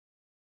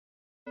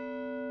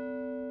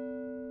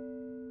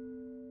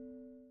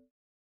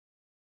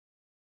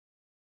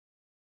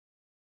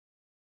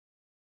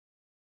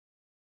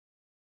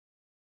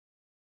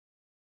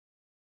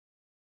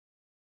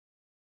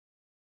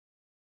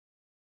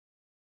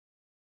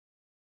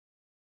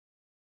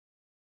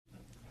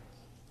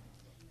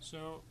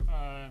So,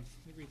 I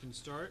think we can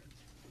start.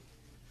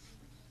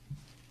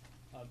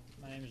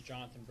 My name is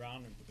Jonathan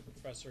Brown. I'm a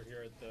professor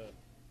here at the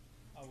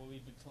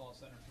Walid bin Talal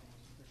Center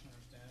for Christian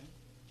Understanding.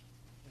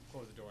 We'll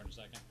close the door in a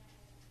second.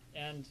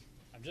 And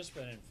I've just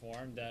been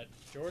informed that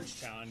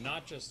Georgetown,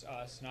 not just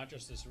us, not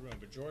just this room,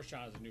 but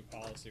Georgetown has a new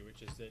policy,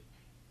 which is that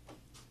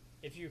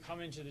if you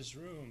come into this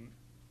room,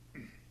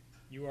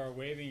 you are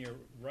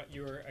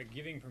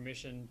giving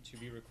permission to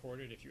be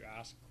recorded if you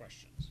ask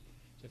questions.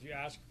 So if you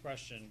ask a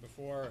question,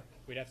 before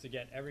we'd have to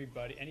get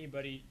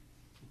anybody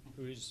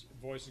whose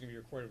voice is going to be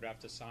recorded would have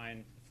to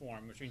sign the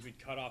form, which means we'd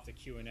cut off the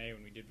Q&A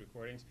when we did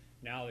recordings.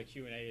 Now the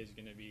Q&A is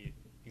going to be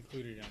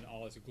included in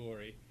all its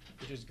glory,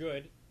 which is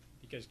good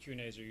because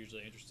Q&As are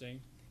usually interesting.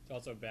 It's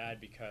also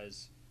bad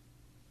because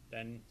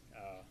then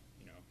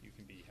you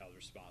can be held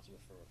responsible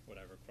for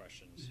whatever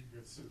questions. You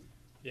get sued.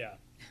 Yeah,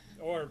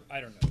 or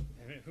I don't know.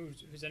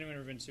 Who's anyone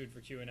ever been sued for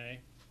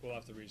Q&A? We'll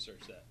have to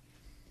research that.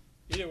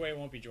 Either way, it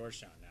won't be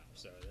Georgetown now,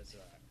 so that's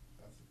all right.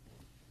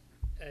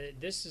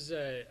 This is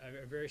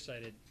I'm very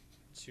excited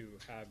to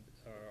have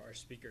our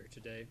speaker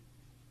today.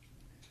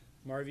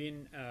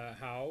 Marvine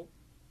Howe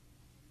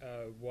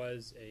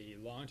was a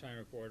longtime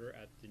reporter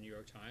at the New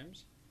York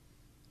Times,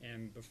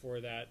 and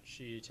before that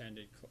she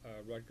attended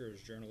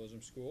Rutgers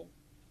Journalism School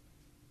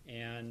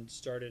and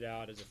started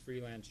out as a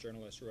freelance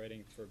journalist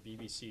writing for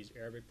BBC's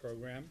Arabic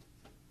program.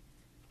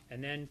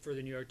 And then for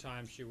the New York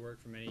Times, she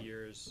worked for many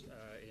years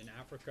in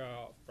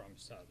Africa, from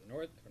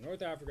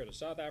North Africa to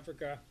South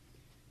Africa.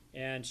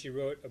 And she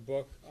wrote a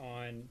book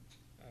on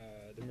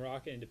the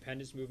Moroccan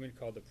independence movement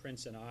called The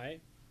Prince and I.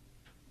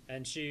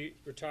 And she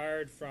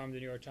retired from the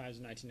New York Times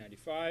in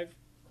 1995,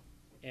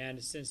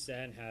 and since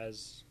then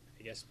has,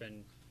 I guess,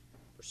 been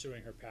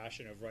pursuing her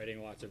passion of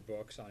writing lots of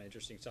books on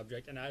interesting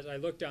subjects. And as I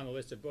looked down the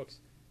list of books,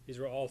 these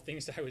were all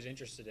things that I was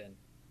interested in.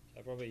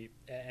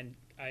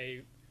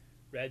 I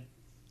read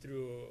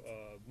through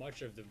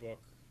much of the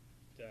book,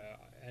 the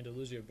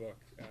Andalusia book,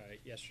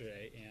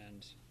 yesterday,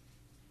 and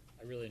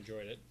I really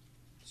enjoyed it.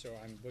 So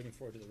I'm looking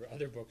forward to the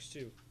other books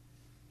too.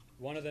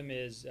 One of them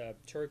is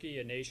Turkey,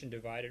 a Nation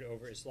Divided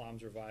Over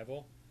Islam's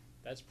Revival.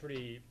 That's a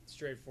pretty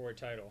straightforward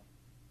title.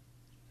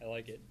 I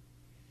like it.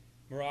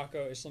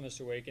 Morocco, Islamist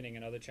Awakening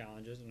and Other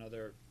Challenges,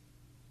 another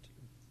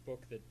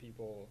book that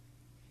people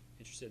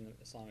interested in the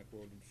Islamic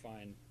world would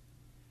find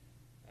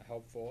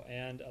helpful.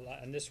 And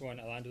this one,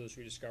 Al-Andalus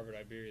Rediscovered,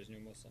 Iberia's New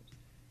Muslims.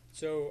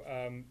 So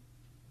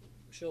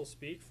she'll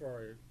speak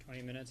for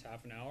 20 minutes,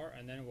 half an hour,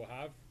 and then we'll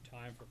have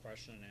time for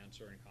question and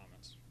answer and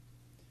comments.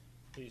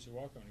 Please, you're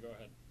welcome. Go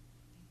ahead.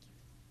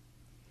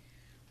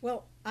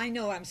 Well, I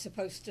know I'm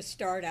supposed to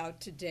start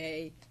out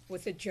today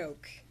with a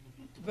joke,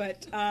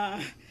 but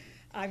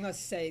I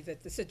must say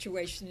that the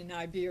situation in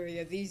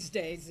Iberia these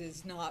days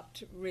is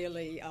not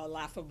really a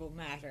laughable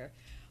matter.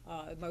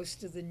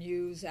 Most of the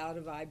news out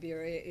of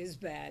Iberia is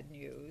bad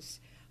news.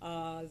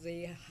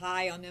 The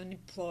high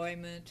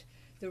unemployment,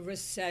 the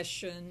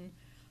recession,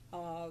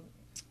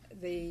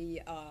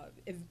 the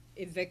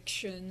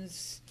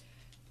evictions,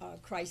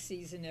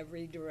 crises in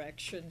every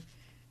direction.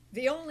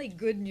 The only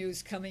good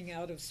news coming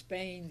out of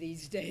Spain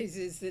these days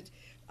is that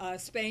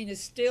Spain is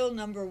still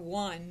number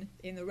one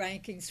in the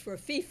rankings for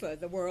FIFA,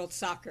 the World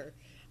Soccer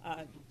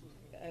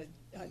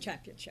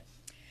Championship.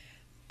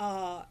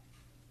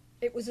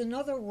 It was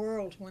another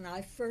world when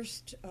I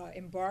first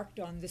embarked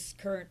on this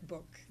current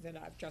book that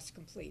I've just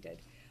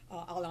completed,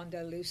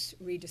 Al-Andalus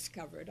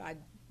Rediscovered. I'd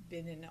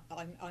been in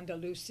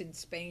Andalus in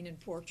Spain and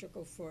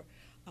Portugal for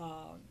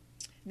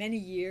many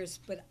years,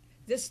 but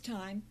this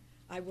time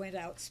I went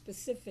out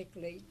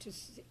specifically to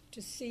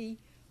see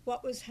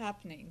what was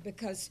happening,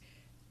 because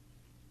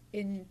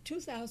in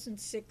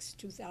 2006,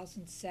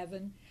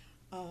 2007,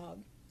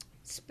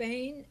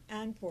 Spain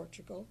and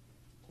Portugal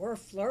were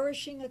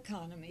flourishing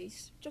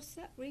economies just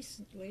that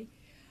recently.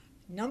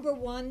 Number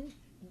one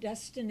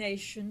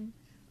destination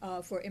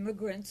for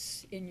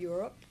immigrants in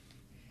Europe,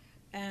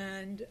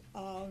 and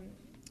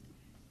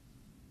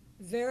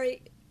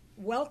very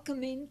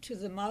welcoming to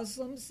the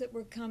Muslims that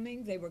were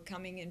coming. They were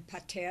coming in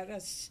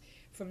pateras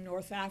from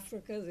North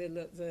Africa,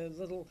 the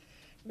little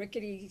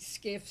rickety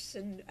skiffs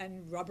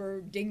and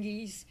rubber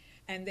dinghies,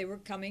 and they were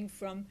coming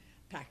from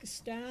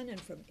Pakistan and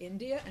from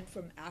India and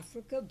from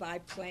Africa by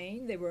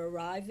plane. They were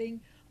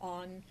arriving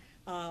on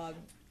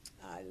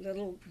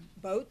little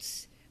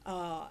boats,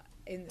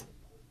 and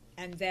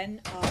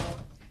then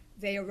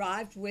they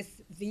arrived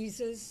with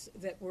visas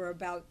that were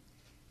about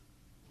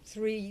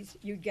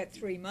you'd get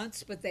 3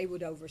 months, but they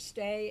would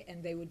overstay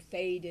and they would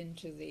fade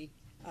into the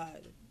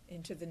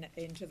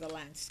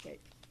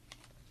landscape.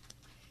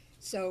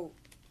 So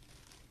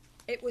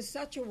it was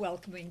such a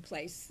welcoming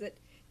place that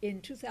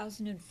in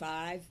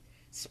 2005,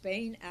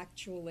 Spain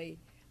actually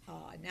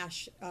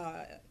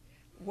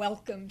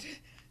welcomed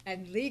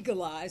and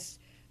legalized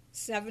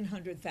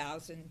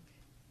 700,000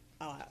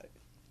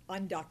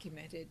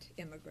 undocumented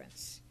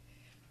immigrants.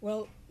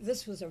 Well,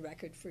 this was a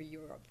record for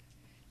Europe.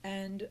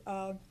 And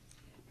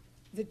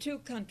the two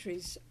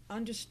countries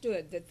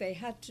understood that they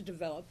had to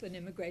develop an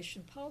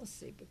immigration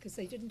policy because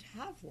they didn't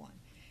have one.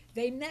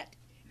 They met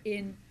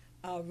in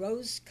a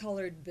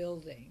rose-colored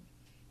building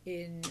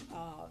in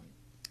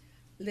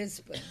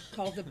Lisbon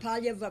called the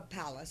Paiva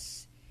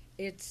Palace.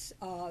 It's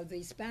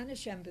the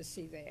Spanish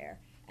embassy there,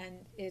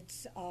 and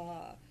it's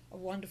a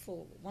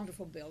wonderful,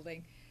 wonderful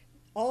building.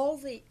 All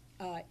the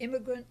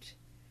immigrant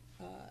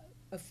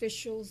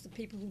officials, the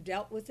people who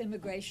dealt with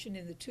immigration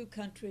in the two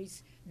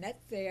countries,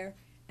 met there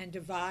and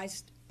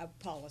devised a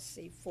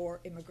policy for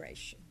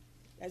immigration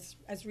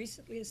as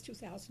recently as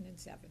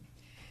 2007.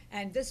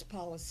 And this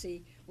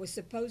policy was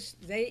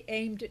they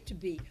aimed it to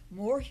be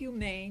more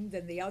humane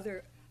than the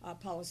other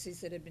policies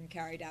that had been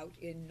carried out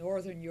in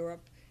Northern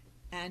Europe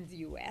and the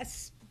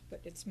US, but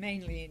it's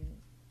mainly in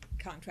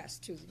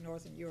contrast to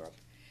Northern Europe.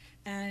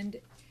 And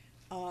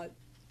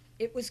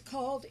it was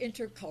called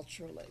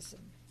interculturalism.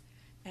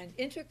 And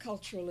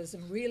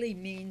interculturalism really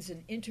means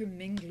an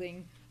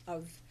intermingling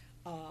of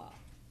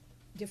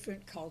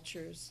different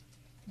cultures,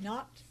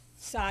 not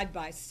side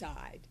by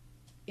side,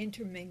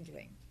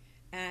 intermingling,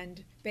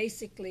 and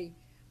basically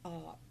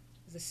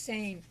the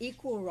same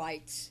equal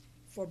rights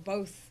for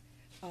both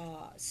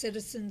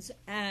citizens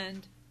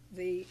and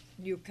the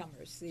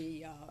newcomers,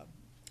 the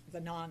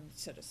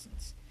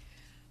non-citizens.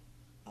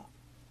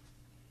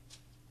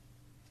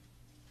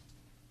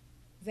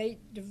 They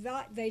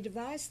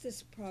devised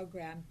this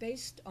program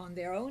based on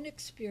their own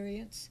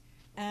experience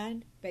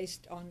and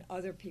based on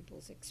other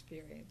people's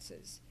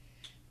experiences.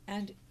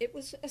 And it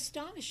was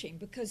astonishing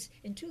because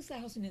in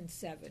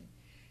 2007,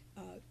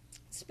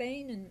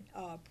 Spain and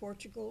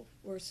Portugal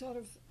were sort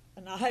of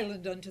an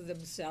island unto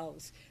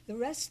themselves. The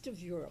rest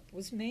of Europe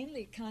was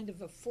mainly kind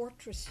of a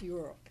fortress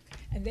Europe,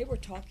 and they were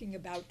talking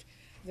about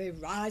the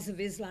rise of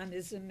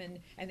Islamism,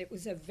 and it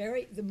was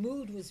the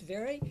mood was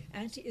very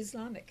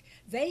anti-Islamic.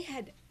 They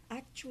had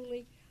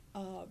actually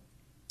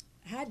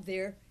had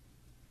their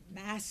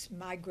mass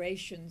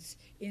migrations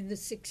in the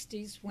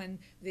 60s when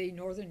the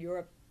Northern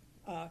Europe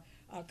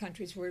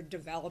countries were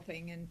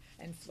developing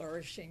and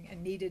flourishing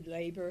and needed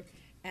labor,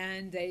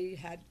 and they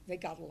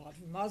got a lot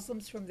of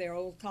Muslims from their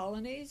old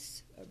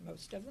colonies,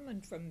 most of them,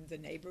 and from the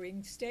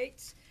neighboring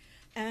states,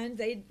 and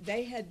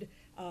they had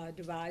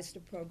devised a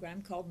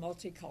program called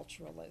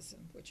multiculturalism,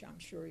 which I'm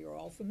sure you're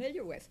all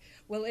familiar with.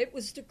 Well, it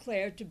was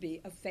declared to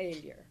be a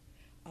failure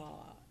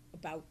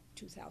about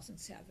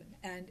 2007,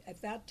 and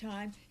at that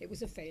time it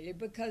was a failure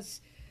because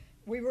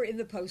we were in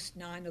the post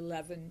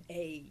 9/11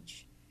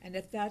 age, and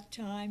at that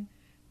time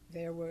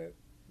there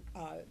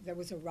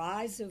was a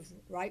rise of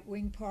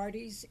right-wing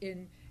parties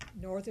in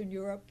Northern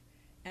Europe,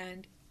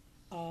 and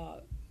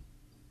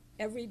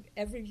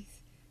everything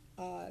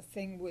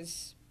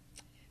was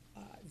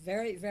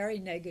very, very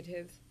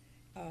negative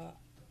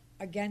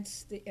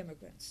against the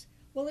immigrants.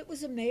 Well, it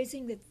was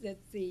amazing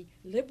that the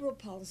liberal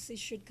policy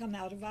should come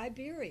out of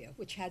Iberia,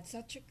 which had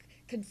such a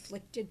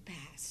conflicted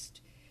past.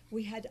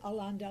 We had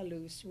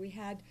Al-Andalus, we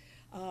had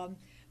a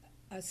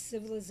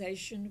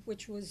civilization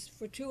which was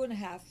for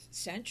 2.5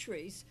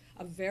 centuries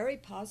a very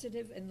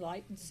positive,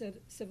 enlightened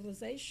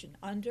civilization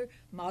under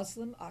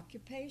Muslim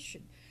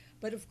occupation.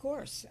 But of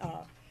course,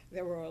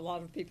 there were a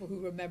lot of people who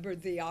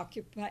remembered the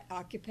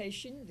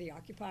occupation, the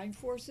occupying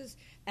forces,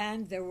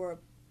 and there were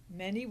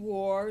many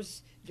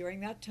wars during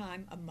that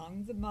time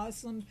among the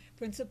Muslim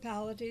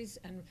principalities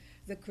and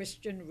the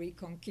Christian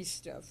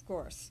Reconquista, of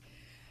course.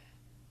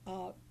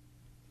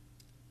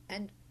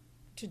 And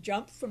to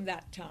jump from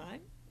that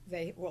time,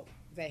 they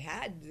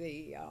had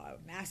the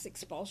mass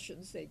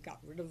expulsions. They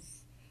got rid of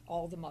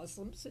all the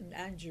Muslims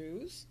and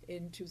Jews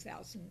in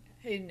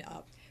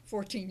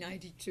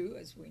 1492,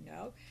 as we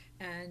know,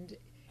 and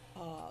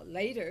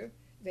later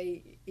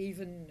they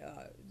even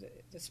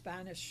the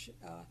Spanish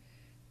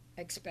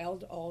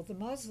expelled all the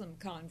Muslim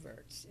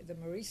converts, the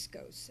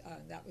Moriscos.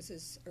 That was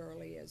as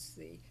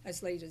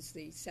late as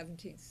the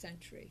 17th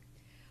century,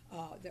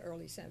 the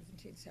early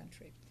 17th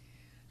century.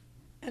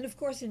 And of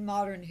course, in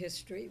modern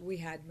history, we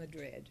had the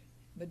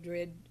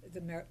Madrid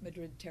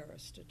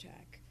terrorist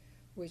attack,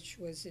 which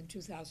was in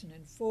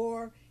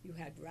 2004. You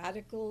had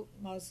radical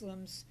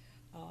Muslims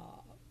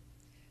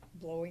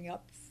blowing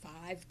up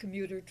 5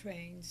 commuter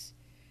trains.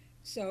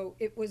 So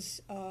it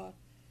was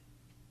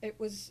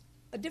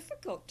a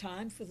difficult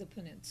time for the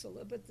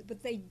peninsula,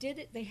 but they did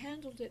it. They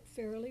handled it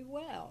fairly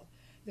well.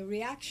 The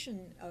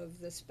reaction of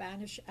the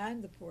Spanish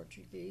and the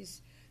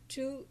Portuguese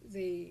to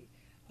the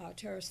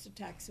terrorist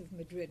attacks of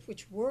Madrid,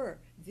 which were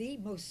the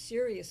most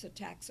serious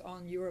attacks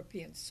on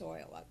European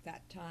soil at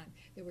that time.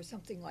 There were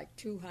something like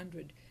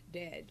 200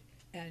 dead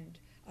and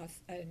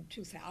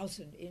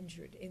 2,000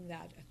 injured in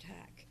that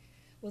attack.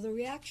 Well, the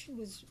reaction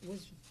was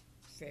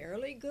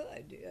fairly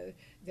good.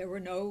 There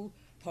were no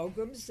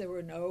pogroms. There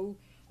were no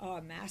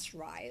mass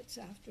riots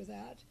after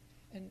that,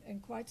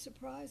 and quite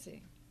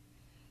surprising.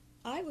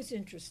 I was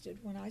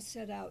interested when I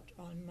set out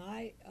on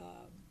my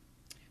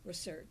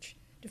research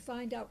to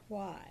find out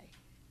why.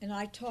 And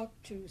I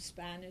talked to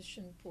Spanish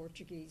and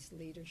Portuguese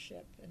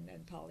leadership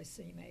and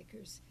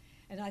policymakers.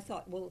 And I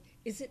thought, well,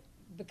 is it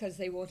because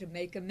they want to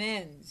make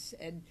amends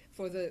and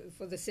for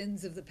the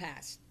sins of the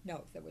past?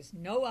 No, there was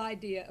no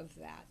idea of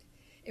that.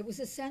 It was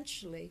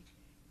essentially,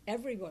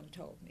 everyone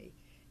told me,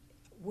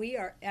 we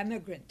are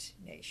emigrant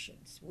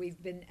nations.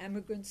 We've been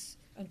emigrants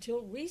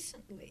until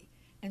recently.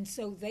 And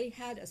so they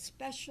had a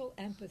special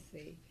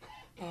empathy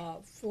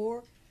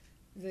for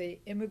the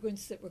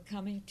immigrants that were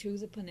coming to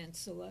the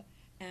peninsula,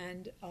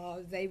 and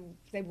they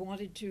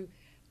wanted to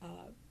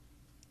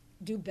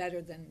do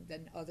better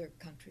than other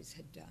countries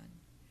had done.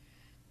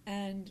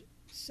 And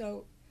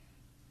so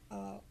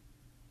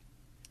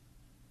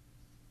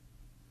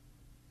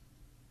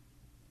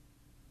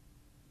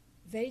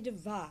they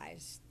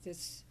devised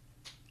this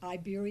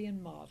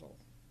Iberian model.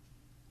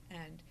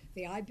 And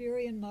the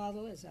Iberian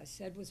model, as I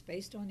said, was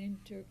based on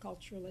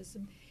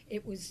interculturalism.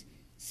 It was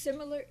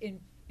similar in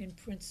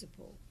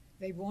principle.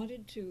 They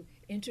wanted to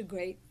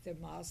integrate the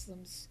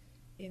Muslims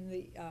in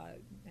the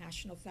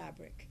national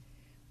fabric,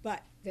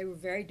 but they were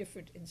very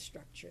different in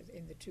structure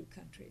in the two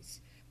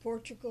countries.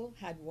 Portugal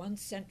had one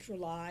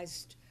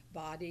centralized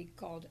body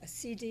called a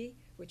CIDI,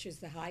 which is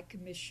the High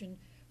Commission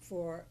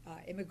for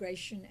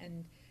Immigration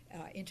and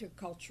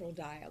Intercultural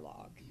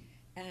Dialogue.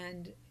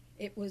 And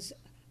it was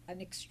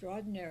an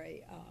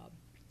extraordinary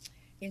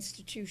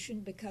institution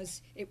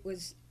because it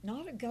was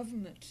not a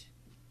government,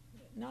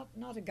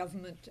 not a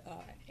government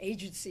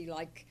agency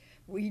like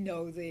we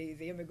know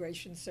the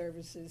Immigration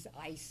Services,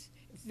 ICE.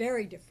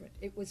 Very different.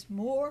 It was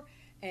more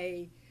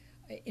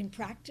in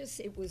practice,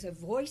 it was a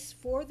voice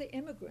for the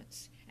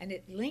immigrants, and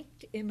it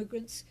linked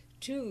immigrants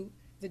to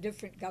the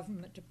different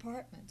government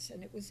departments,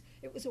 and it was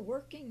a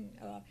working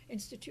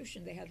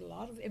institution. They had a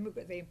lot of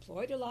they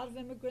employed a lot of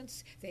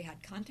immigrants. They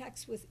had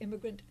contacts with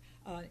immigrant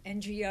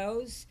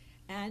NGOs,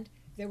 and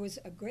there was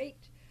a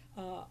great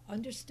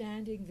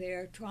understanding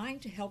there, trying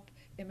to help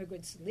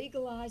immigrants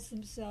legalize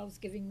themselves,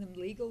 giving them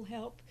legal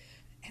help,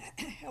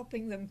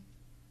 helping them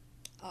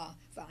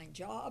find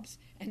jobs,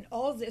 and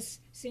all this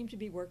seemed to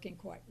be working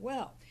quite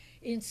well.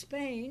 In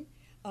Spain,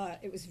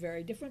 it was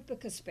very different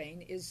because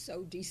Spain is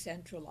so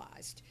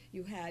decentralized.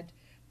 You had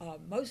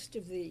most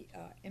of the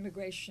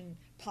immigration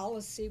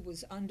policy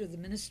was under the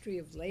Ministry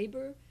of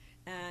Labor,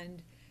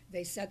 and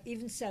they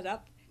even set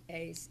up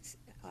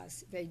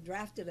they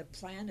drafted a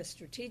plan, a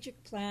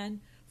strategic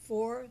plan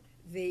for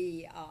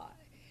the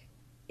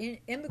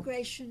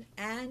immigration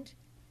and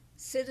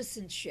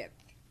citizenship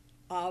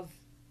of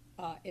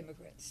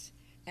immigrants.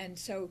 And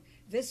so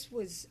this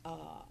was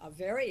a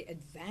very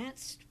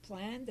advanced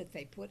plan that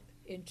they put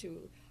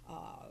into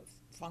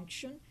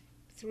function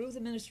through the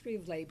Ministry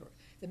of Labor.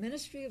 The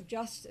Ministry of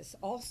Justice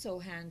also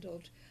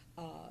handled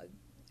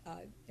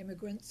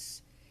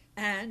immigrants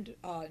and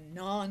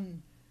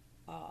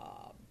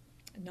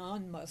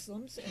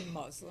non-Muslims and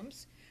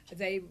Muslims.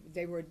 They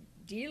were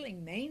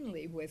dealing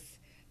mainly with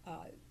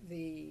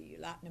the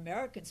Latin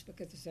Americans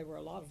because there were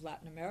a lot of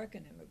Latin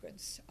American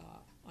immigrants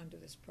under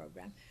this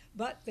program,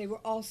 but they were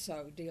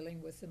also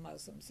dealing with the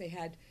Muslims. They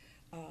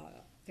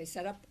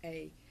set up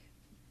a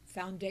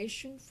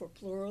foundation for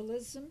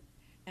pluralism,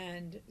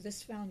 and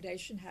this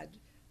foundation had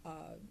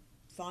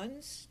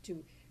funds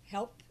to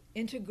help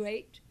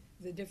integrate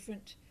the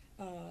different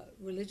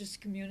religious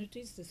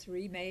communities, the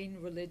three main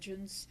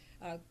religions,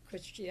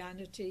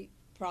 Christianity,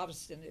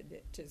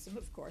 Protestantism,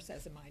 of course,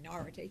 as a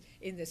minority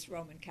in this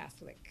Roman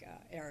Catholic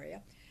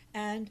area.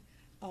 And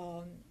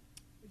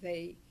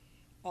they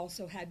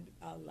also had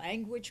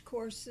language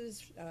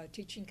courses,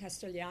 teaching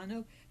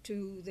Castellano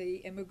to the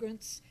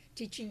immigrants,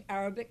 teaching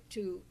Arabic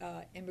to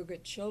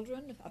immigrant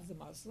children of the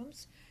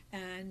Muslims,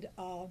 and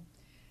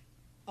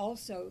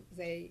also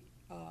they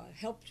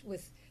helped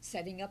with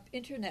setting up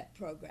internet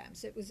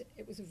programs. It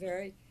was a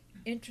very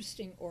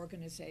interesting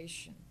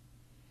organization.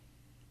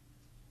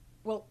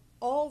 Well,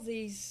 all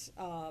these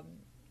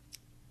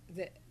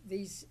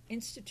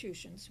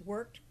institutions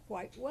worked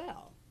quite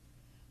well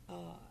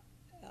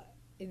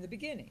in the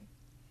beginning.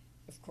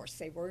 Of course,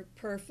 they weren't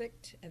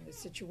perfect, and the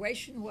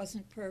situation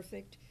wasn't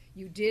perfect.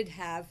 You did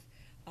have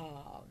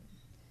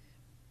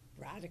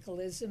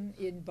radicalism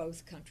in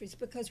both countries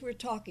because we're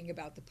talking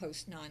about the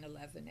post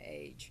 9/11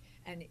 age,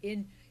 and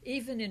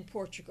even in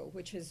Portugal,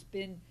 which has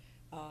been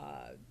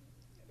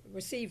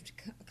received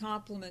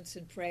compliments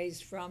and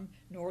praise from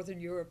Northern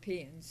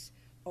Europeans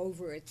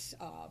over its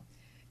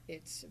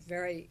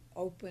very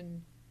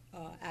open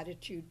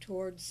attitude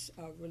towards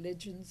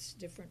religions,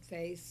 different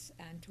faiths,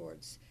 and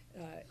towards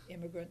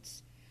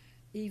immigrants.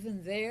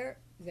 Even there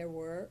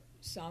were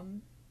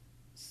some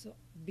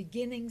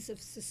beginnings of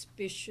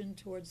suspicion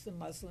towards the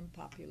Muslim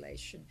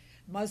population.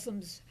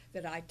 Muslims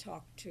that I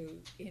talked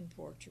to in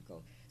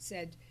Portugal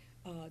said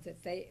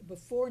that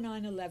before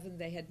 9/11,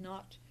 they had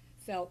not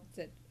felt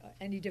that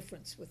any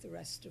difference with the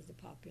rest of the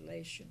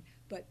population.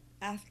 But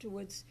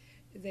afterwards,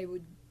 they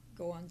would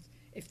go on.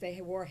 If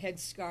they wore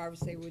headscarves,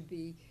 they would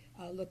be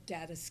looked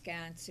at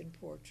askance in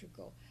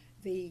Portugal.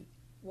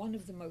 One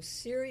of the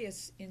most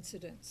serious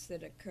incidents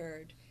that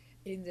occurred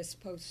in this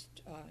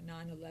post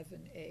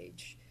 9/11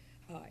 age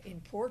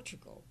in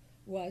Portugal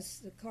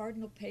was the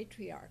Cardinal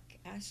Patriarch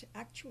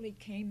actually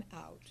came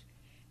out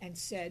and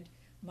said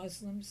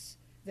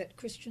that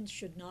Christians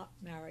should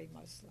not marry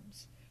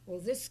Muslims. Well,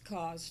 this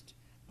caused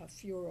a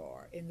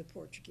furor in the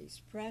Portuguese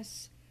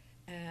press,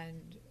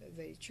 and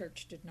the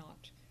church did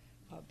not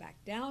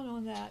back down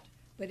on that,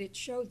 but it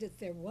showed that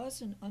there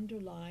was an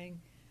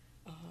underlying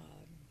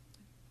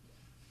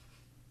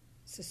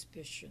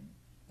suspicion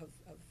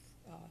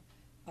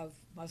of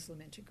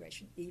Muslim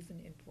integration, even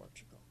in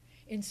Portugal.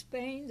 In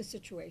Spain, the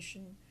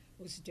situation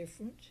was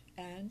different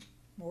and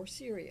more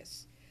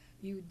serious.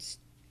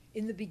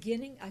 In the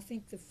beginning, I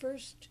think the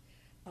first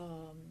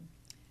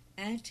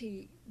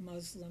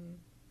anti-Muslim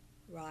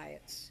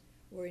riots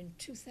were in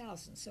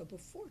 2000, so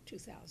before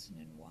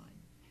 2001.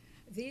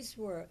 This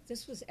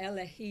was El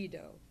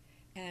Ejido,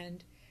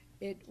 and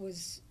it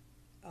was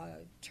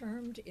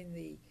termed in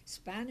the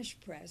Spanish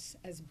press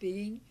as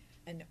being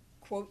an,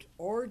 quote,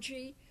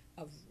 orgy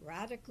of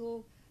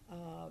radical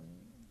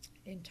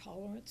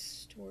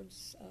intolerance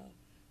towards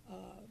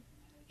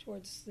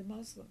the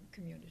Muslim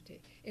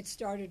community. It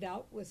started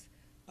out with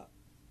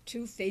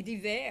two faits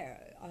divers,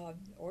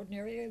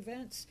 ordinary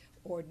events,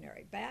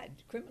 ordinary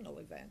bad criminal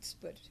events,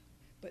 but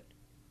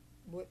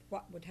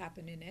what would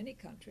happen in any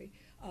country?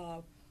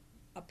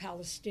 A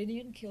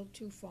Palestinian killed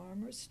two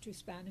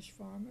Spanish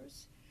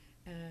farmers,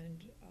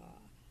 and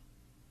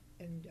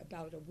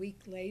about a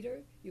week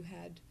later, you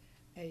had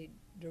a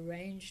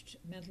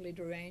mentally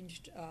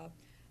deranged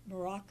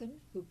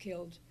Moroccan who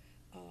killed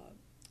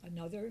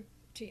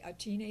a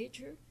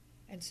teenager.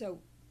 And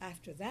so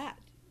after that,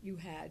 you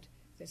had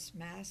this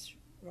mass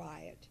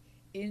riot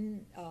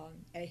in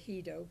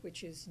Ejido,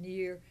 which is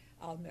near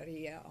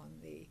Almeria on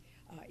the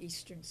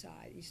eastern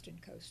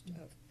coast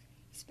of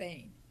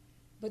Spain.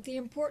 But the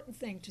important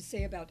thing to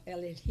say about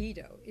El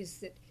Ejido is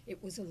that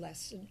it was a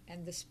lesson,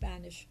 and the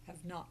Spanish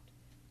have not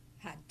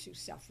had to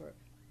suffer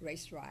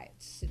race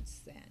riots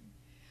since then.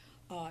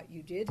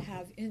 You did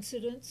have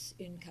incidents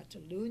in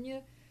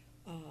Catalonia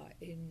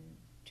in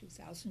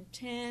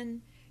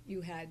 2010.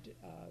 You had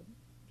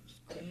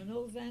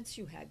criminal events.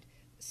 You had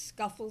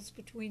scuffles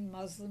between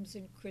Muslims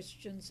and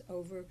Christians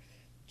over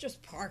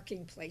just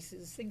parking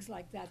places, things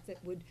like that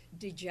would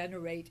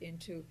degenerate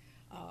into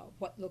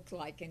what looked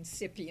like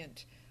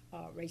incipient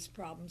race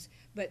problems.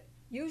 But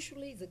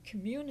usually the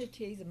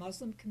community, the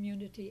Muslim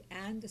community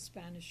and the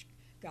Spanish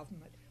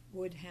government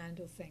would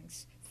handle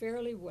things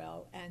fairly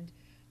well, and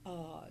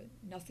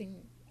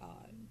nothing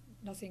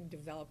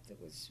developed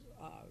that was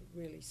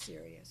really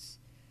serious.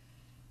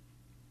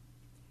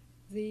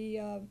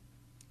 There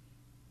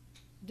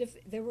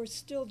were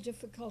still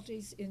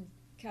difficulties in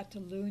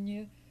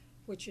Catalonia,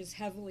 which is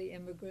heavily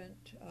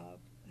immigrant,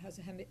 has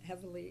a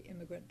heavily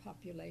immigrant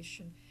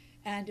population,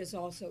 and is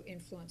also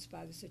influenced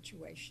by the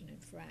situation in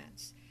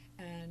France.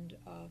 And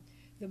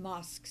the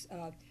mosques,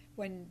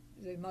 when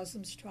the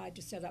Muslims tried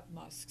to set up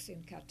mosques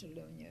in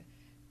Catalonia,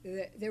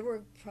 there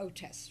were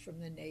protests from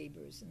the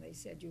neighbors, and they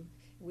said,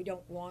 we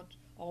don't want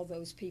all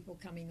those people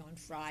coming on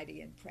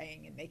Friday and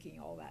praying and making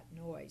all that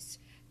noise.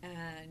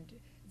 And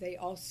they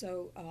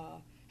also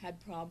had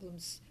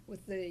problems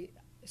with the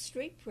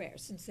street prayer,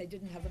 since they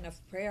didn't have enough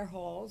prayer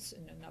halls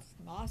and enough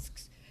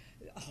mosques.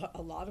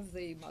 A lot of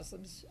the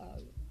Muslims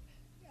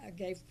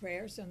gave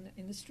prayers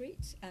in the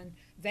streets, and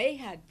they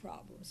had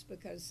problems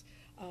because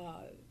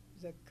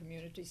the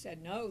community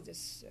said, no,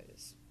 this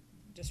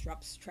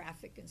disrupts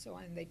traffic and so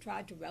on, and they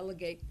tried to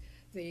relegate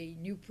the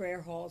new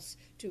prayer halls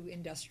to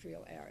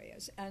industrial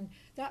areas. And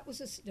that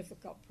was a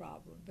difficult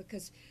problem,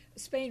 because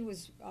Spain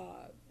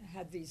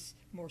had these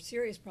more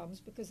serious problems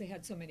because they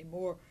had so many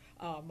more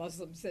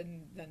Muslims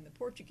than the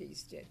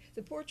Portuguese did.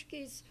 The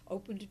Portuguese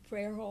opened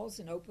prayer halls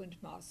and opened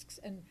mosques,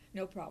 and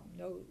no problem,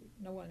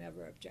 no one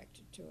ever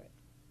objected to it.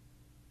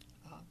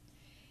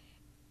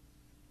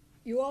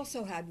 You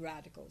also had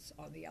radicals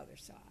on the other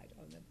side,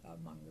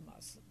 among the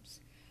Muslims.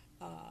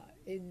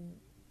 In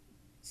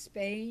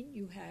Spain,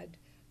 you had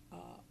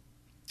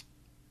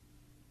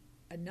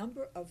a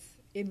number of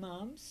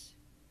imams.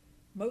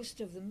 Most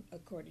of them,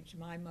 according to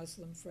my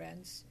Muslim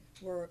friends,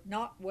 were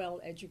not well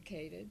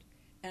educated,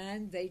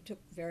 and they took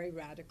very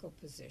radical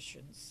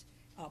positions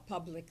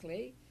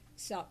publicly.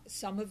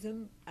 Some of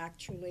them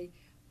actually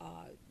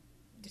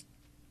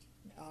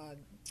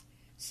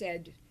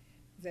said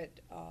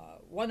that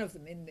one of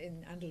them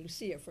in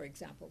Andalusia, for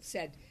example,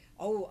 said,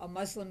 "Oh, a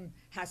Muslim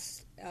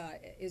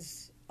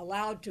is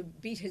allowed to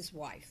beat his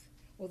wife."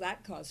 Well,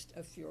 that caused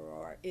a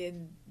furor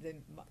in the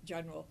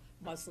general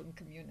Muslim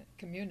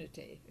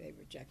community. They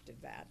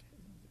rejected that.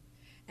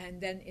 And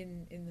then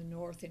in the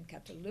north, in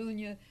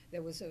Catalonia,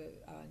 there was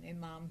an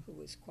imam who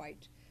was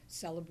quite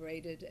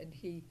celebrated, and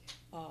he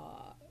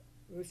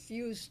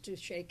refused to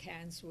shake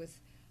hands with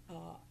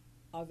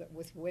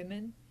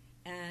women,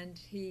 and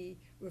he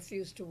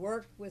refused to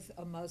work with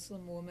a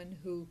Muslim woman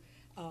who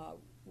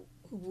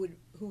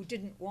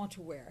didn't want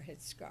to wear a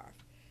headscarf.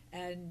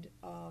 And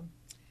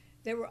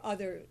there were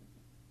other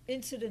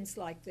incidents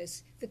like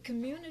this. The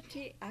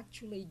community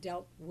actually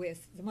the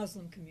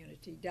Muslim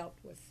community dealt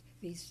with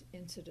these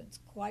incidents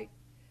quite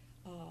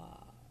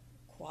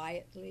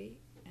quietly,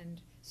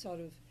 and sort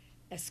of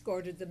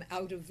escorted them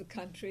out of the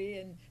country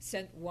and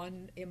sent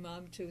one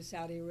imam to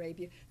Saudi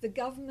Arabia. The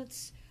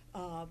government's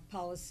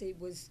policy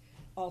was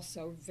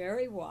also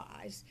very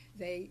wise.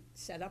 They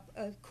set up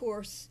a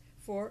course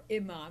for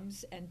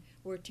imams, and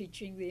were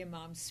teaching the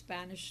imams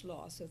Spanish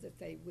law so that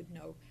they would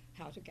know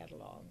how to get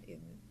along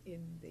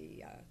in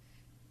the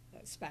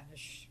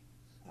Spanish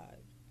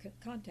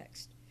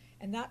context.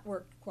 And that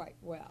worked quite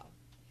well.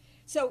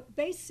 So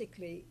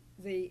basically,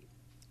 the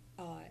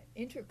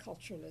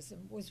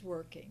interculturalism was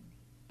working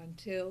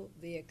until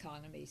the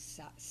economy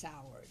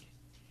soured.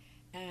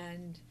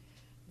 And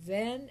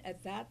then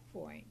at that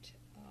point,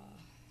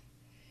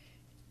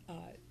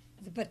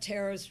 the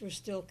pateras were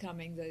still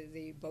coming,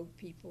 the boat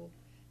people,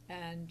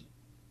 and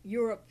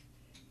Europe,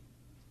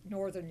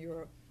 Northern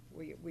Europe,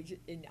 we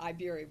in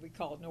Iberia we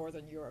call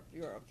Northern Europe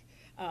Europe.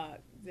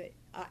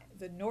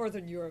 The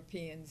Northern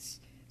Europeans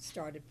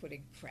started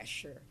putting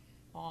pressure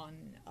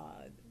on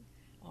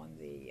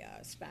the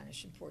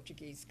Spanish and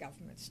Portuguese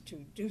governments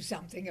to do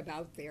something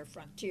about their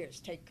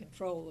frontiers, take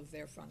control of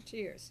their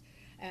frontiers,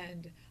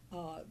 and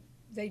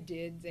they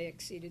did. They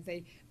acceded.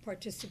 They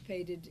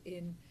participated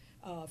in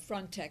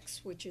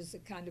Frontex, which is a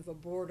kind of a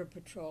border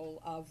patrol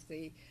of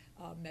the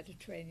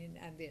Mediterranean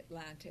and the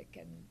Atlantic,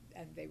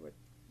 and they were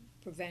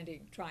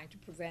trying to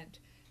prevent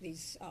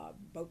these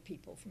boat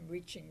people from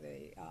reaching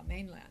the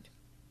mainland.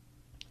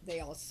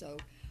 They also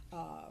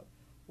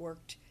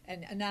worked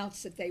and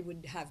announced that they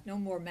would have no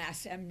more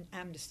mass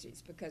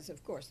amnesties because,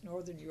 of course,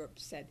 Northern Europe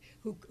said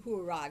who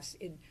arrives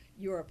in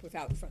Europe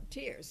without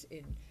frontiers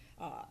in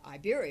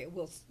Iberia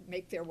will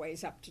make their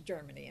ways up to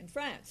Germany and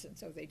France, and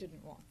so they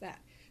didn't want that.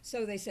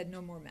 So they said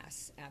no more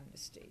mass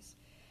amnesties.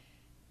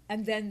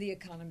 And then the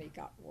economy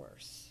got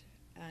worse,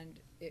 and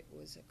it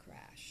was a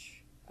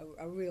crash,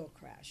 a real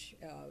crash.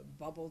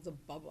 The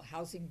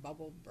housing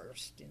bubble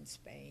burst in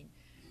Spain,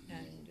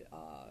 and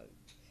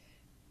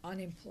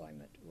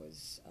unemployment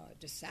was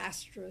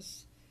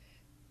disastrous,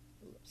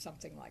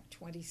 something like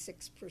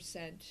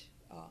 26%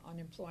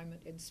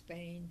 unemployment in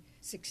Spain,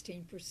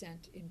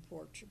 16% in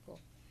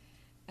Portugal.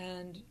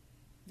 And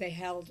they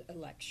held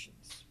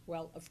elections.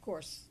 Well, of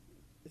course,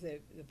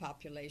 the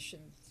population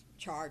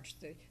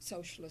charged the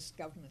socialist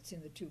governments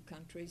in the two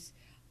countries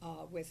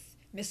with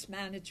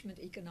mismanagement,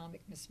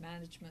 economic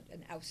mismanagement,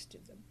 and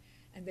ousted them.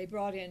 And they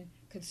brought in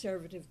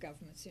conservative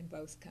governments in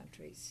both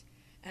countries.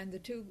 And the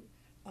two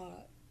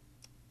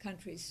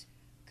countries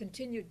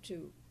continued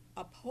to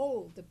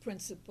uphold the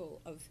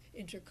principle of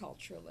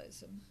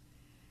interculturalism.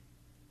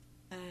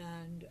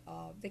 And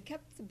they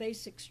kept the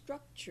basic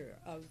structure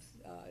of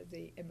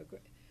the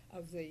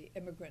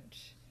immigrant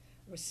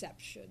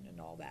reception and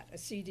all that.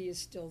 ACIDI is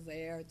still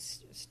there.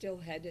 It's still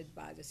headed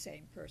by the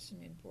same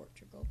person in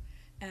Portugal.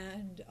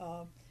 And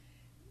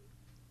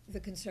the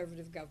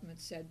conservative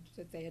government said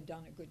that they had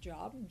done a good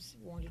job and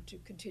wanted to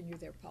continue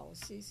their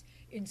policies.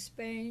 In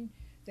Spain,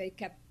 they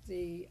kept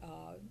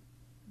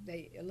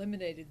they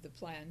eliminated the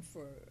plan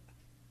for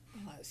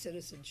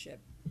citizenship,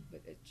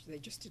 but they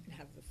just didn't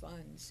have the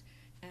funds.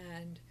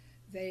 And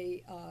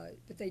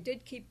but they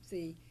did keep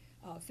the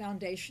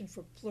Foundation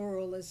for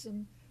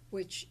Pluralism,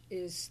 which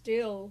is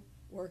still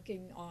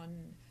working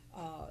on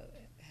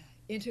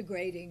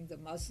integrating the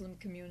Muslim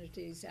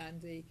communities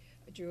and the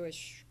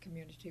Jewish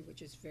community,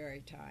 which is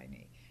very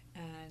tiny,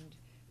 and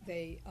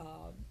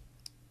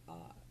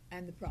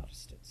and the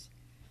Protestants.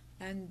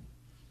 And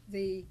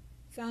the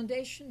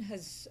foundation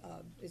has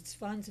its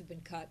funds have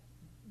been cut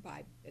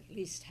by at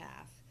least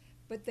half,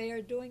 but they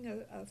are doing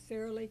a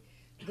fairly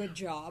good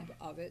job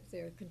of it.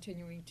 They're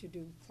continuing to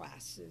do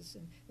classes,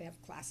 and they have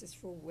classes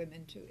for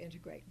women to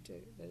integrate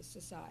into the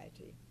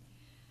society.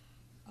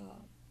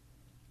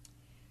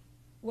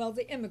 Well,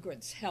 the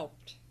immigrants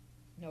helped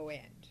no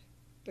end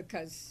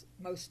because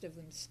most of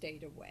them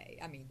stayed away.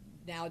 I mean,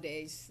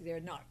 nowadays they're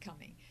not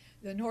coming.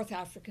 The North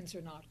Africans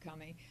are not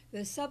coming.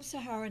 The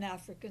Sub-Saharan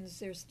Africans,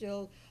 there's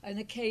still an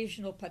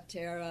occasional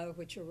patera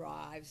which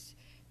arrives,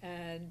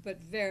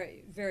 but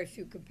very, very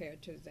few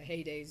compared to the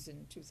heydays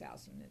in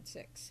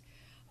 2006.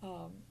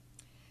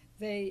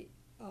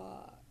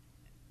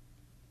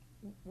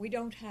 We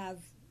don't have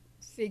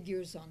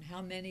figures on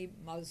how many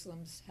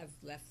Muslims have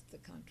left the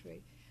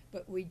country,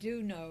 but we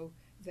do know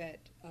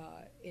that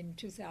in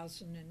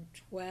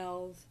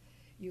 2012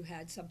 you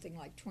had something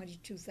like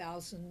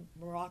 22,000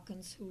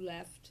 Moroccans who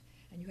left,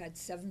 and you had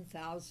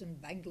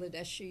 7,000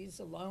 Bangladeshis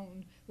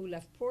alone who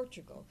left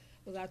Portugal.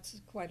 Well,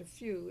 that's quite a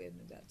few in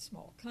that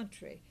small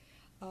country.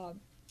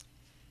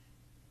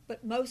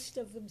 But most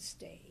of them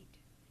stayed.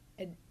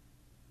 And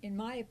in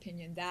my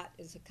opinion, that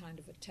is a kind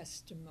of a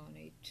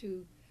testimony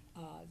to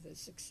the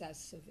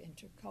success of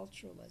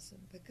interculturalism,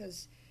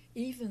 because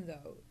even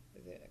though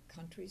the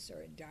countries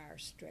are in dire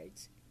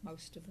straits,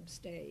 most of them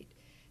stayed.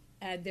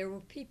 And there were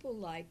people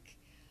like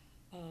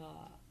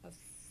a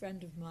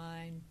friend of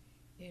mine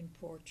in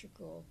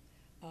Portugal,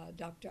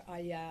 Dr.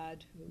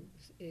 Ayad, who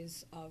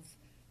is of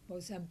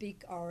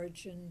Mozambique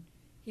origin.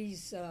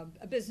 He's a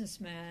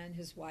businessman.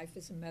 His wife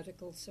is a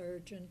medical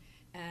surgeon,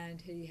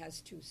 and he has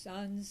two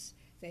sons.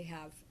 They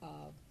have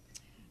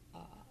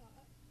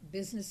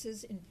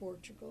businesses in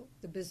Portugal.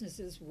 The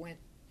businesses went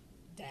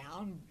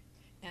down,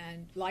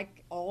 and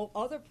like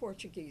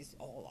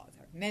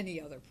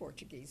many other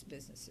Portuguese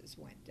businesses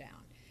went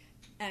down.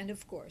 And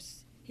of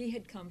course, he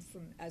had come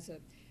from as a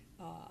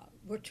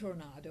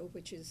Retornado,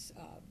 which is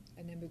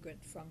an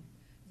immigrant from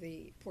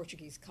the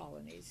Portuguese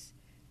colonies.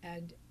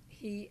 And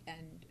he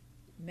and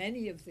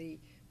many of the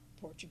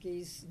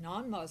Portuguese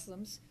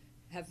non-Muslims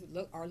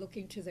are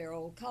looking to their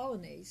old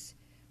colonies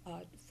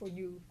for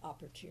new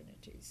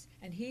opportunities.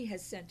 And he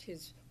has sent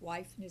his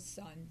wife and his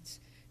sons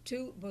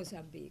to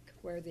Mozambique,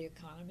 where the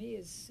economy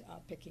is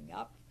picking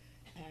up,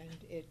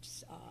 and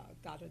it's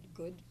got a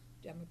good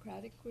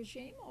democratic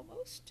regime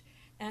almost,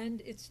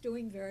 and it's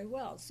doing very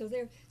well. So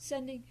they're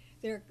sending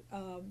their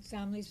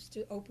families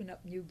to open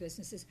up new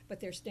businesses, but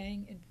they're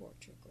staying in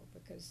Portugal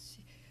because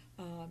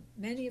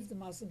many of the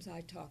Muslims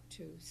I talk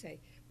to say,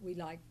 we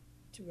like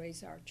to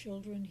raise our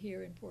children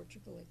here in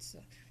Portugal. It's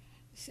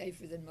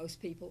safer than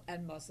most people,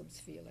 and Muslims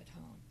feel at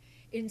home.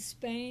 In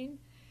Spain,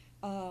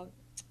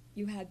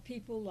 you had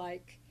people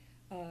like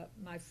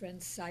my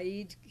friend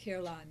Said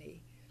Kirlani,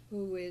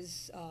 who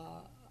is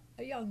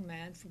a young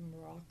man from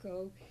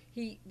Morocco.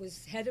 He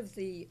was head of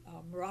the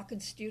Moroccan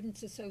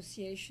Students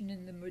Association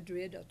in the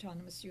Madrid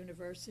Autonomous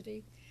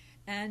University,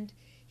 and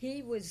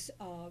he was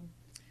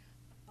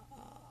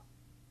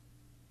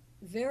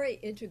very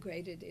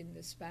integrated in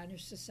the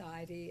Spanish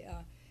society.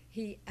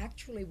 He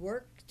actually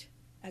worked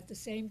at the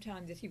same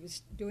time that he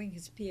was doing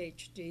his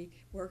PhD,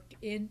 worked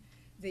in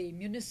the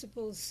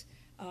municipal's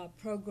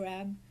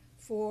program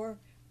for,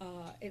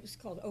 it was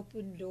called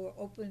Open Door,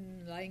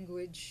 Open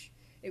Language.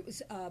 It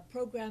was a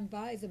program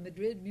by the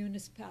Madrid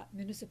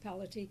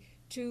municipality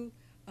to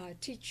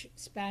teach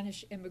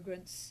Spanish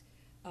immigrants,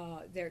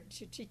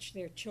 to teach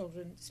their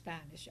children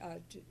Spanish,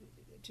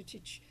 to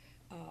teach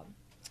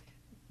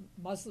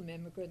Muslim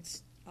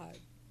immigrants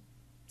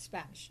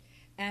Spanish.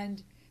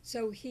 And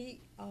so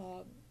he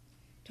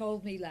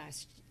told me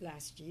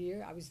last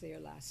year, I was there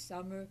last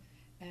summer,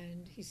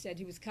 and he said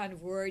he was kind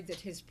of worried that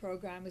his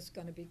program was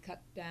going to be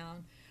cut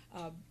down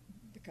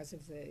because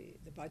of the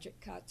budget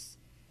cuts.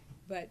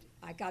 But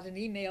I got an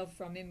email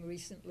from him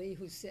recently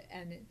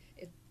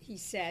he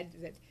said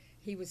that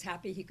he was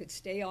happy he could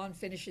stay on,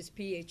 finish his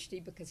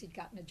PhD, because he'd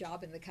gotten a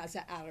job in the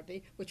Casa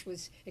Arabi, which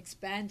was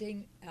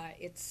expanding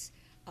its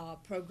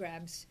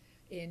programs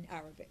in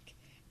Arabic.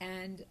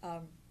 And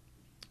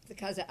the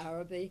Casa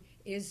Arabi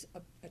is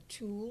a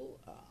tool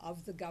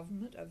of the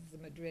government, of the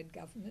Madrid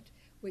government,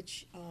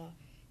 which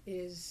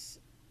is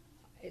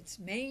its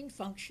main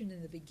function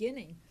in the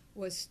beginning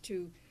was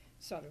to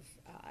sort of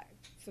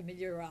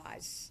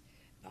familiarize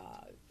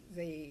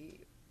the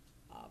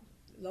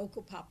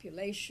local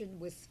population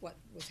with what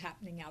was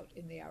happening out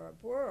in the Arab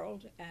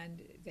world,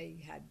 and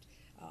they had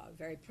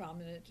very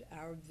prominent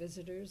Arab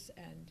visitors,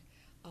 and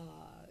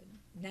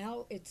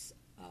now it's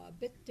a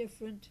bit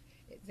different.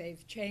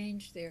 They've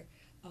changed.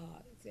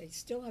 They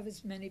still have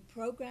as many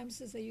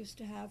programs as they used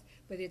to have,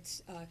 but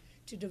it's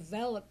to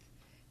develop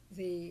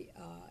the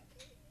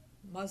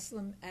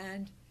Muslim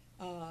and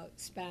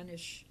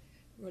Spanish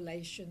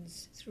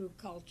relations through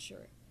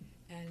culture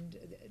and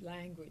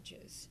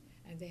languages.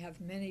 And they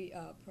have many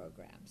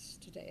programs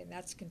today, and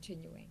that's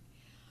continuing.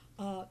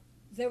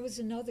 There was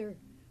another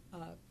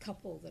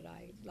couple that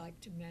I'd like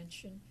to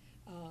mention.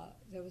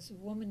 There was a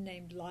woman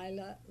named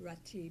Laila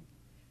Ratab.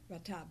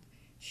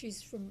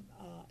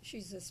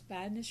 She's a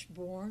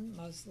Spanish-born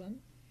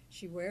Muslim.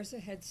 She wears a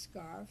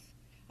headscarf.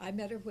 I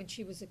met her when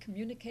she was a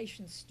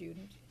communications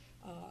student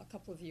a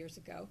couple of years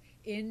ago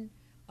in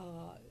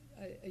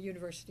a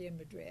university in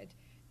Madrid.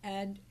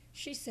 And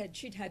she said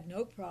she'd had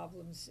no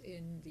problems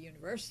in the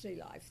university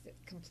life, that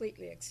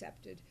completely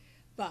accepted,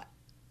 but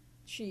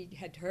she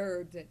had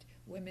heard that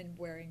women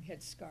wearing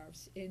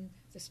headscarves in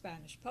the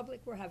Spanish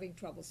public were having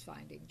troubles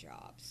finding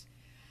jobs.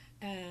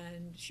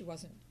 And she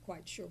wasn't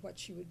quite sure what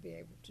she would be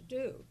able to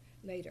do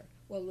later.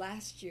 Well,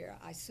 last year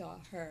I saw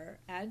her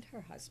and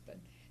her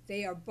husband.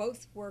 They are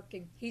both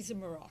working, he's a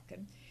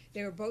Moroccan,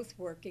 they are both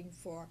working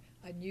for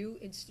a new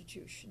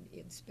institution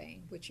in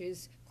Spain, which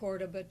is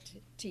Cordoba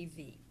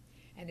TV.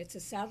 And it's a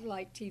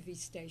satellite TV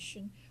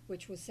station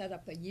which was set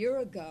up a year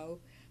ago,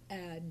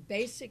 and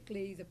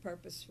basically the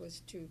purpose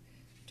was to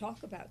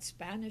talk about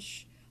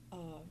Spanish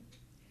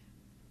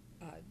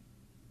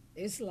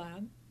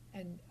Islam,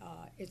 and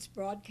it's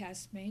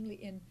broadcast mainly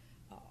in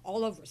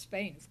all over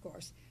Spain, of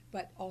course,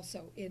 but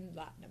also in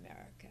Latin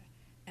America.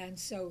 And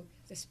so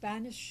the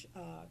Spanish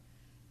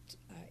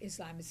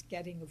Islam is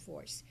getting a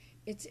voice.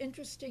 It's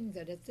interesting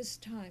that at this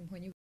time,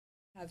 when you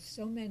have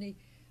so many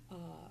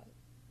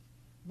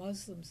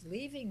Muslims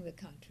leaving the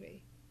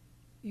country,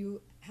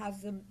 you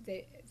have them,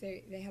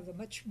 they have a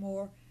much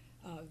more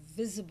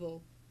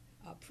visible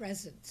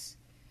presence.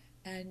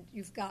 And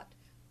you've got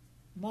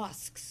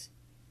mosques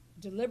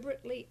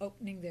deliberately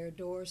opening their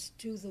doors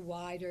to the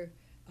wider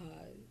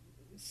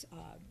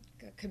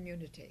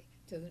community,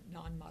 to the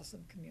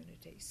non-Muslim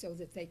community, so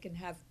that they can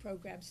have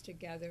programs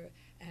together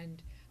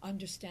and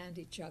understand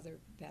each other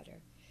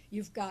better.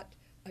 You've got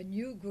a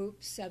new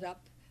group set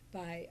up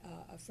by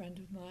a friend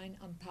of mine,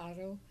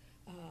 Amparo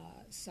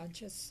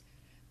Sanchez,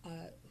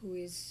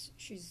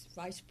 she's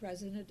vice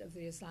president of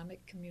the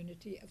Islamic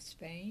community of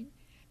Spain,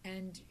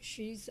 and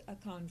she's a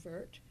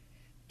convert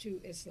to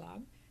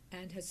Islam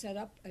and has set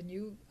up a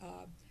new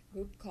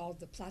group called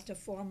the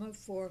Plataforma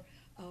for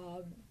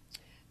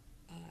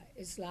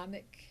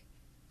Islamic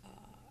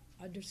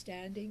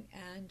Understanding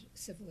and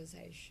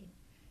Civilization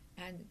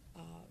and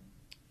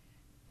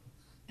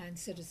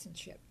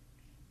Citizenship.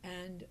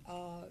 And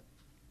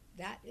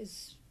that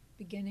is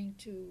beginning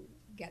to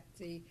get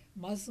the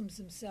Muslims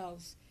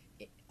themselves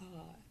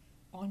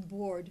on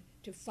board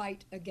to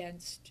fight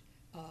against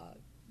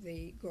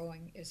the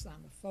growing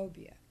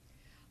Islamophobia.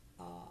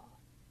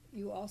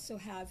 You also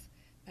have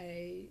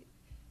a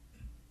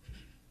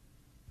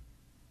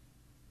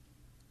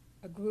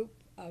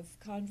group of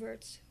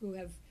converts who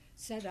have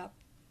set up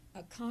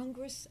a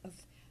Congress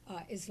of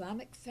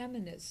Islamic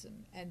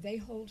Feminism, and they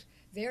hold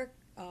their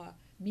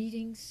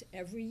meetings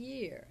every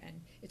year.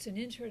 And it's an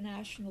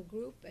international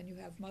group, and you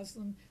have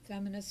Muslim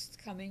feminists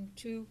coming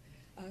to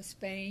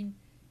Spain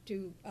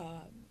to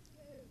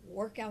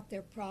work out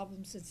their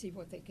problems and see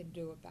what they can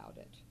do about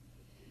it.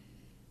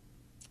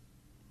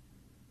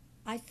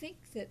 I think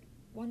that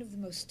one of the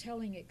most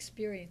telling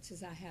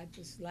experiences I had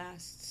was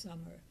last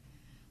summer.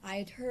 I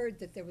had heard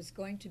that there was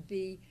going to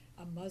be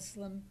a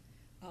Muslim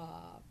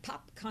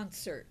pop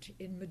concert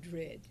in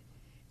Madrid,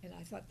 and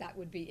I thought that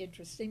would be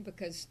interesting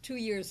because 2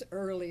 years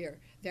earlier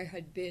there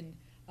had been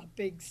a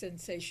big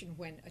sensation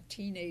when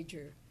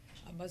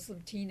a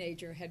Muslim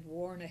teenager had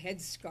worn a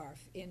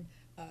headscarf in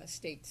a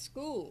state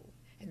school,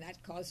 and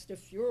that caused a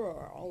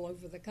furor all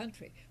over the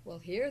country. Well,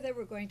 here they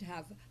were going to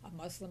have a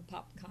Muslim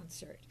pop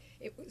concert.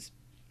 It was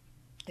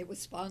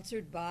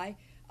sponsored by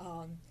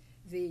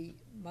the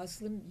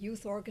Muslim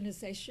Youth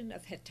Organization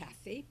of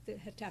Getafe.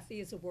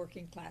 Getafe is a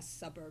working-class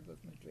suburb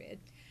of Madrid,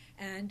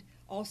 and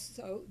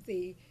also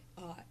the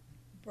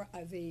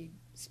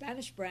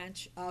Spanish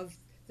branch of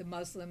the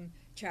Muslim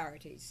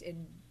Charities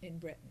in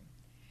Britain.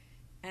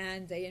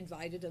 And they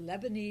invited a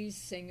Lebanese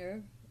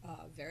singer,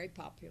 very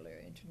popular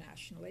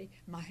internationally,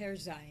 Maher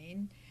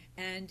Zain,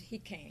 and he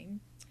came.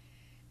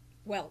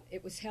 Well,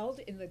 it was held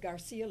in the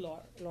Garcia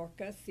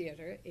Lorca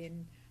Theater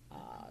in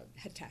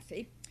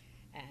Getafe,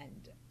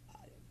 and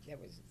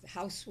the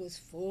house was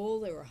full.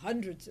 There were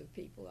hundreds of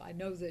people. I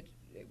know that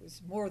it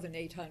was more than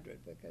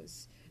 800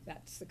 because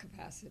that's the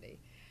capacity.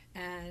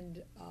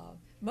 And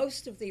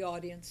most of the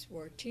audience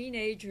were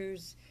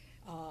teenagers,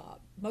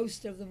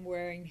 most of them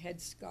wearing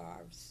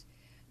headscarves.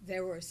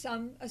 There were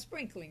a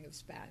sprinkling of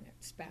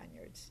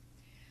Spaniards.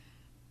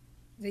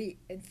 The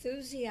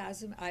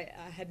enthusiasm, I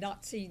had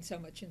not seen so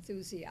much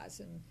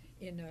enthusiasm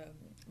in a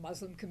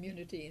Muslim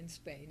community in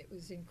Spain. It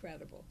was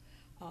incredible.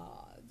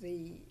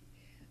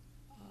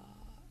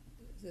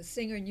 The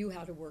singer knew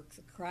how to work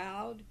the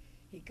crowd.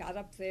 He got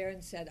up there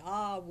and said,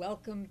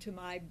 welcome to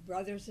my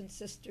brothers and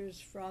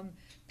sisters from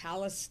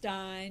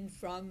Palestine,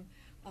 from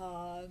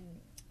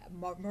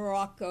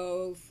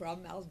Morocco,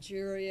 from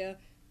Algeria,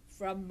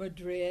 from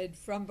Madrid,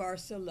 from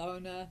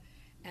Barcelona.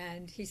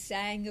 And he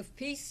sang of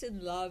peace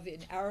and love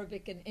in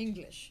Arabic and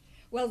English.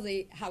 Well,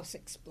 the house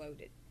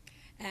exploded.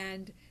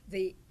 And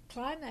the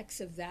climax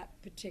of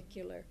that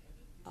particular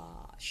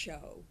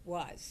show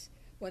was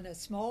when a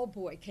small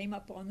boy came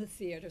up on the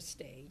theater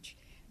stage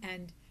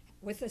and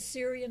with a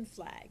Syrian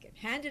flag and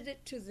handed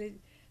it to the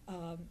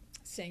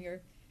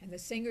singer, and the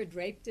singer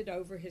draped it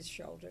over his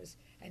shoulders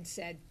and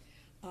said,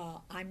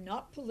 I'm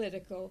not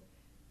political,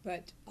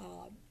 but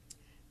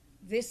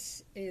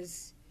this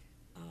is,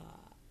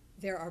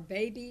 there are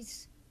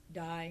babies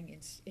dying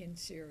in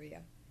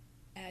Syria,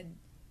 and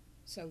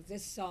so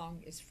this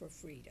song is for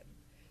freedom.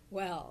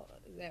 Well,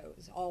 there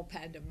was all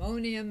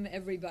pandemonium,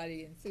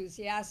 everybody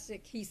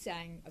enthusiastic. He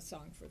sang a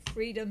song for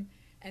freedom,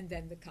 and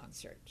then the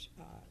concert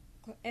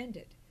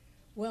ended.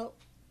 Well,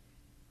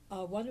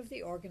 one of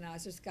the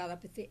organizers got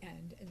up at the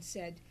end and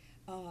said,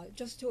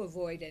 just to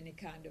avoid any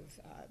kind of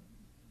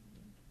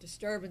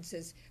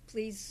disturbances,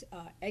 please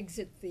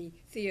exit the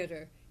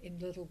theater in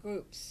little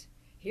groups.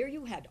 Here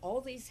you had all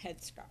these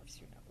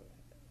headscarves,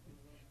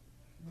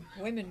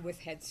 women with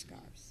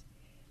headscarves,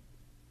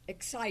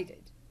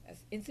 excited,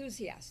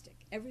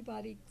 enthusiastic.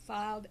 Everybody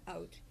filed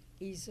out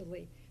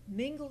easily,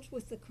 mingled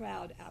with the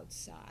crowd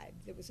outside.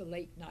 There was a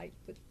late night,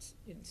 but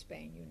in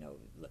Spain,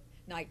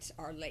 nights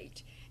are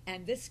late.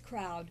 And this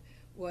crowd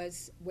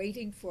was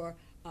waiting for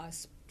a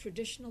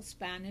traditional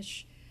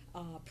Spanish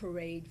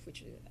parade,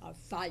 which is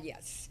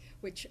fallas,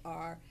 which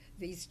are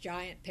these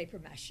giant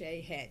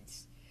papier-mâché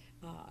heads.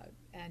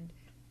 And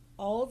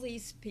all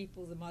these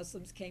people, the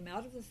Muslims, came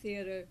out of the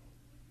theater,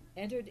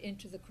 entered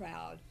into the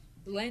crowd,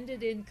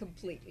 blended in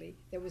completely.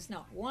 There was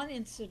not one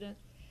incident.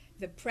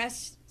 The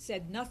press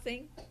said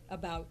nothing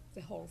about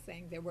the whole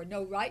thing. There were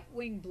no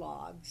right-wing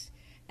blogs.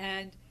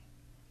 And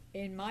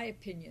in my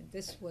opinion,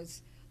 this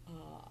was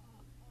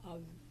a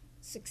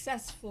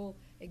successful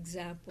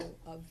example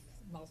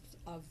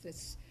of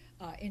this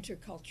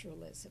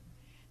interculturalism.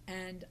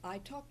 And I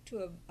talked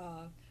to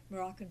a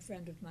Moroccan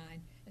friend of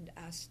mine and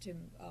asked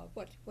him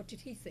what did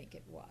he think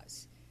it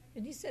was.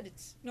 And he said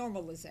it's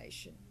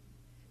normalization,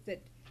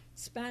 that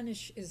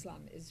Spanish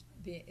Islam is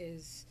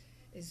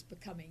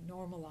becoming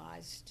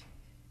normalized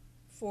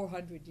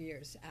 400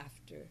 years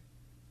after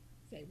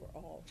they were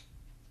all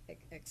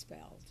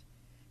expelled.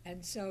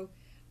 And so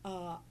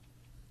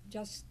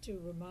just to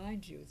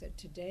remind you that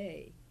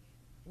today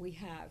we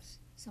have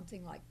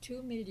something like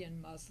 2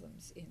 million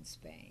Muslims in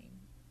Spain.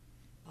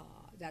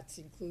 That's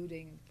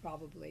including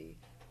probably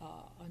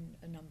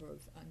a number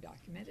of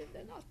undocumented.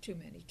 They're not too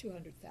many,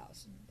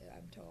 200,000,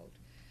 I'm told.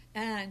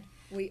 And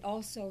we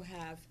also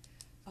have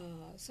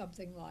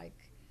something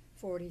like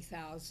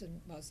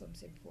 40,000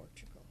 Muslims in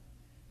Portugal.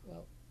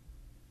 Well,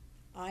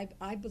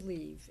 I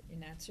believe,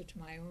 in answer to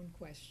my own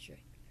question,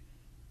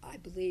 I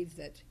believe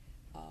that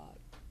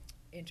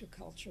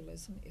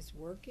interculturalism is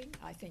working.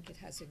 I think it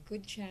has a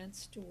good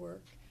chance to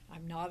work.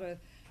 I'm not a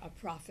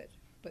prophet,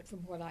 but from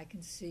what I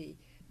can see,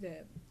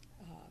 the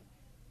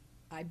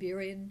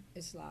Iberian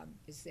Islam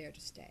is there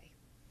to stay.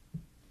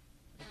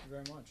 Thank you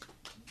very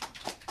much.